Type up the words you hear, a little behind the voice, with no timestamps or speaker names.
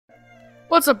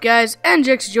What's up, guys?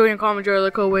 NJX Joey and Commentary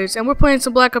like always, and we're playing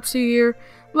some Black Ops 2 here,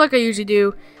 like I usually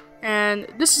do. And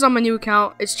this is on my new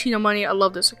account. It's Chino Money. I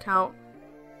love this account.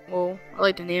 Well, I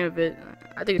like the name of it.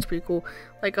 I think it's pretty cool.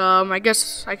 Like, I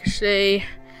guess I could say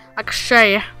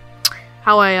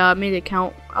how I made the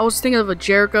account. I was thinking of a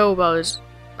Jericho about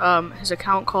his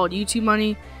account called YouTube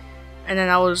Money, and then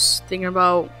I was thinking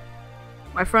about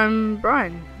my friend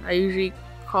Brian. I usually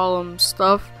call him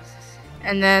stuff.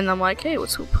 And then I'm like, hey,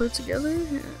 let's put it together.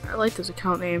 I like this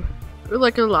account name. I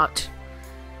like it a lot.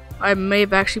 I may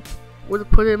have actually would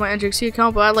have put it in my NJXC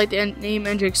account, but I like the name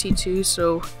NJXC too,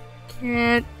 so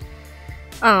can't.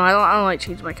 I don't know. I don't like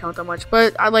changing my account that much,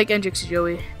 but I like NJXC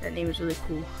Joey. That name is really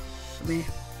cool for me.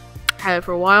 I had it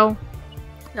for a while.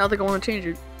 Now I think I want to change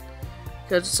it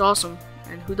because it's awesome,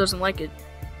 and who doesn't like it?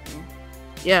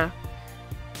 Yeah.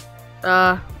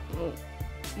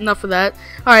 Enough of that.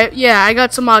 Alright, yeah, I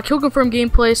got some kill confirm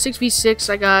gameplay, 6v6.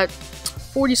 I got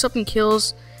 40 something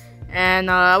kills,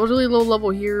 and I was really low level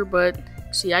here, but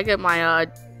see, I get my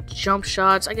jump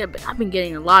shots. I've been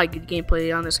getting a lot of good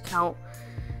gameplay on this account.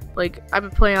 Like, I've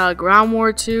been playing Ground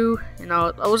War too. You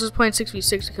know, I was just playing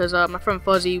 6v6 because my friend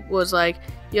Fuzzy was like,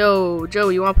 yo,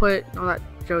 Joey, you want to play? No, not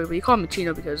Joey, but he called me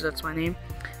Chino because that's my name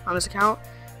on this account.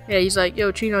 Yeah, he's like,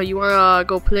 yo, Chino, you wanna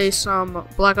go play some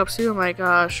Black Ops 2? I'm like,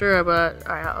 sure, but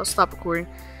alright, I'll stop recording.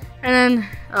 And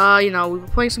then, you know, we were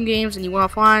playing some games and he went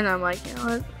offline. I'm like, you know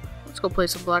what, let's go play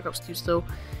some Black Ops 2 still.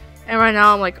 And right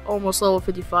now, I'm like almost level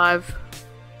 55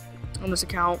 on this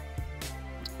account.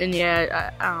 And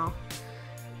yeah, I don't know.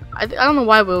 I don't know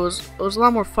why, but it was a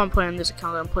lot more fun playing on this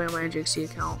account than playing on my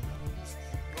NJXC account.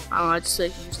 I don't know, I just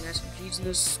like using SMGs in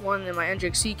this one. In my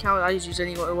NJXC account, I just use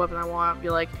any weapon I want. I'd be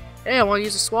like, hey, I want to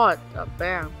use a SWAT.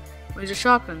 Bam. I want to use a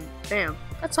shotgun. Bam.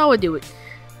 That's how I do it.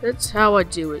 That's how I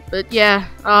do it. But yeah,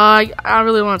 I don't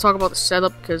really want to talk about the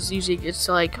setup because usually it's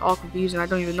like all confusing. I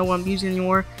don't even know what I'm using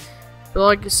anymore. But all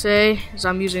I can say is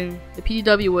I'm using the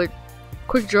PDW with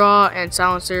quick draw and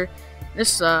silencer.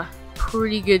 This is a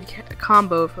pretty good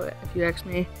combo if you ask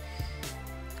me.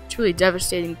 It's really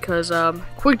devastating because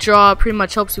quick draw pretty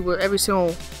much helps you with every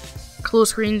single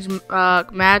close range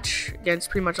match against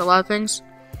pretty much a lot of things.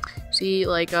 See,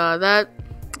 like that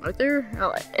right there,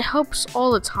 it helps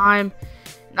all the time.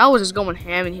 And I was just going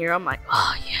ham in here. I'm like,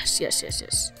 oh yes.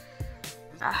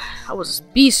 I was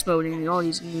just beast moding all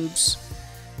these noobs.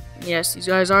 And yes, these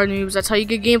guys are noobs. That's how you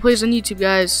get gameplays on YouTube,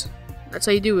 guys. That's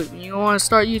how you do it. When you want to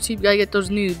start YouTube, you gotta get those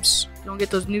noobs. If you don't get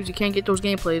those noobs, you can't get those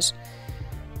gameplays.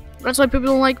 That's why people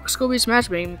don't like skill-based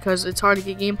matchmaking, because it's hard to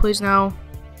get gameplays now.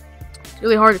 It's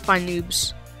really hard to find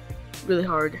noobs. Really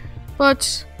hard.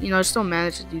 But, you know, I still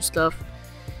managed to do stuff.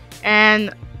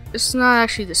 And it's not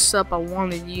actually the setup I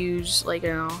wanted to use. Like,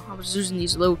 you know, I was using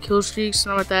these low kill streaks,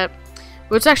 stuff like that.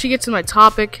 But let's actually get to my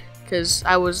topic, because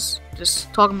I was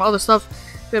just talking about other stuff.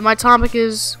 But my topic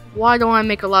is, why don't I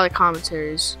make a lot of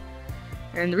commentaries?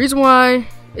 And the reason why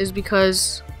is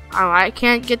because I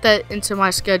can't get that into my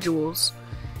schedules.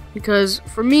 Because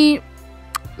for me,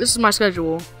 this is my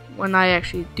schedule when I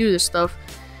actually do this stuff.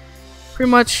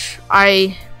 Pretty much,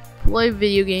 I play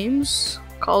video games,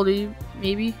 Call of Duty,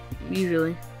 maybe,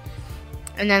 usually.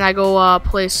 And then I go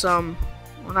play some,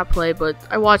 well, not play, but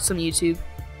I watch some YouTube.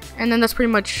 And then that's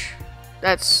pretty much,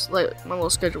 that's like my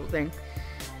little schedule thing.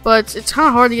 But it's kind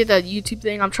of hard to get that YouTube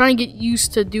thing. I'm trying to get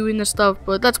used to doing this stuff,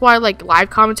 but that's why I like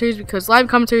live commentaries, because live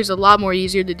commentaries is a lot more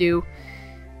easier to do.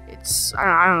 It's,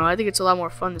 I don't know, I think it's a lot more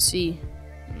fun to see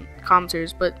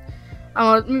commentaries, but I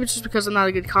don't know, maybe it's just because I'm not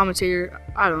a good commentator.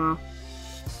 I don't know.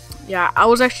 Yeah, I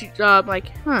was actually like,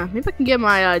 maybe I can get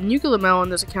my nuclear medal on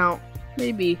this account.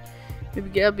 Maybe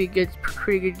that'd be good,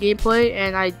 pretty good gameplay,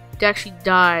 and I actually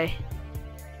die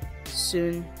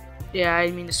soon. Yeah, I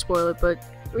didn't mean to spoil it, but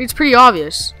it's pretty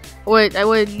obvious. I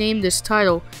would name this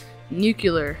title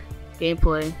Nuclear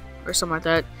Gameplay or something like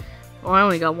that. Oh, I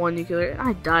only got one nuclear.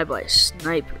 I died by a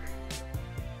sniper.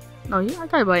 No, yeah, I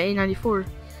died by A94.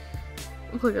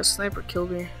 Looked like a sniper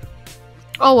killed me.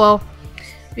 Oh well.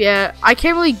 Yeah, I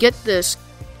can't really get this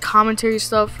commentary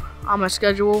stuff on my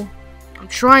schedule. I'm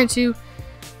trying to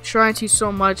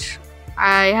so much.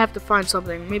 I have to find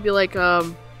something. Maybe like a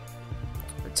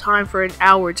time for an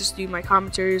hour just to do my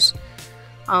commentaries.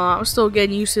 I'm still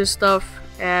getting used to this stuff,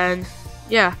 and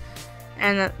yeah.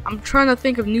 And I'm trying to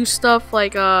think of new stuff.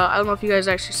 Like I don't know if you guys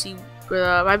actually see,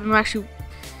 but I've been actually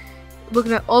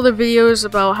looking at other videos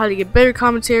about how to get better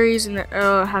commentaries and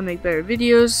how to make better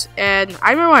videos. And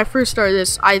I remember when I first started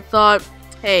this, I thought,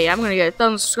 hey, I'm gonna get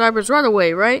 1,000 subscribers right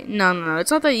away, right? No. It's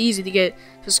not that easy to get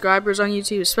subscribers on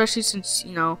YouTube, especially since,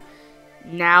 you know,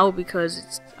 now, because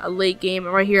it's a late game.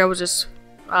 And right here, I was just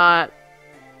what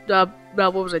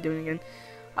was I doing again?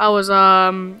 I was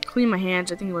cleaning my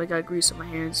hands. I think I got grease on my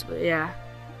hands, but yeah.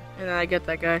 And then I get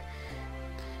that guy.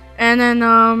 And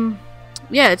then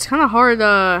yeah, it's kind of hard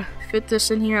to fit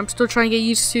this in here. I'm still trying to get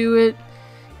used to it,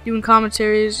 doing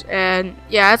commentaries, and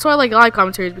yeah, that's why I like live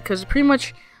commentaries, because pretty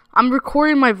much I'm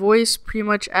recording my voice pretty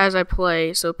much as I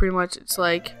play. So pretty much it's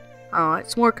like,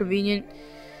 it's more convenient.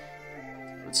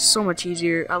 It's so much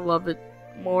easier. I love it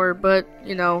more, but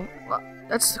you know,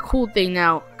 that's the cool thing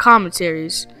now,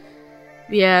 commentaries.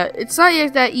 Yeah, it's not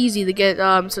yet that easy to get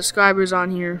subscribers on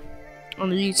here on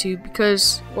the YouTube,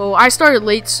 because, well, I started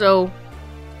late, so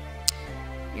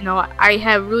you know, I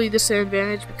have really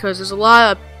disadvantage, because there's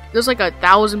like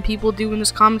 1,000 people doing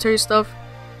this commentary stuff,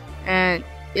 and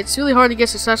it's really hard to get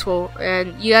successful,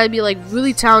 and you gotta be like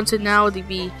really talented now to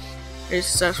be very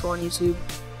successful on YouTube.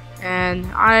 And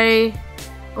I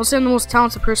don't say I'm the most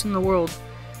talented person in the world.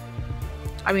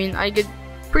 I mean, I get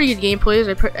pretty good gameplays.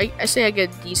 I say I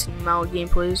get a decent amount of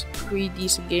gameplays, pretty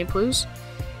decent gameplays.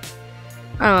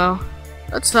 I don't know.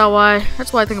 That's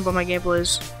why I think about my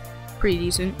gameplays. Pretty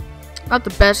decent. Not the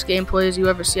best gameplays you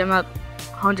ever see. I'm not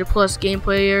 100+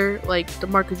 gameplayer like the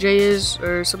Marco J is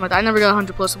or something like that. I never got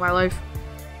 100+ in my life.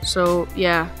 So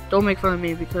yeah, don't make fun of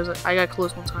me because I got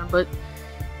close one time. But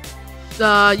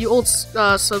you old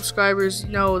subscribers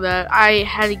know that I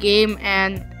had a game,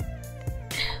 and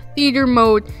theater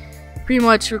mode pretty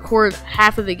much recorded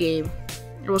half of the game.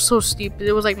 It was so stupid.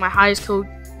 It was like my highest kill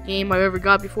game I've ever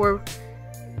got before.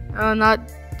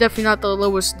 Definitely not the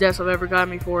lowest deaths I've ever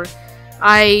gotten before.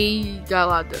 I got a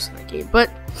lot of deaths in that game, but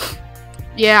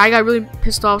yeah, I got really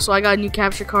pissed off. So I got a new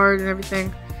capture card and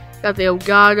everything. Got the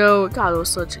Elgato. God, it was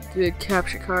such a good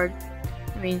capture card.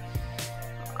 I mean,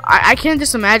 I can't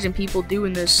just imagine people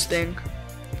doing this thing.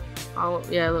 Oh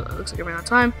yeah, it looks like I'm out of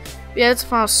time. But yeah, that's the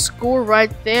final score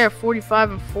right there,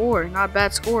 45-4. Not a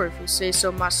bad score if you say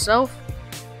so myself.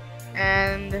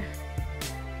 And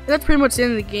that's pretty much the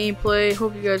end of the gameplay.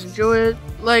 Hope you guys enjoy it.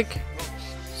 Like,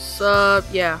 sub,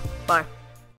 yeah, bye.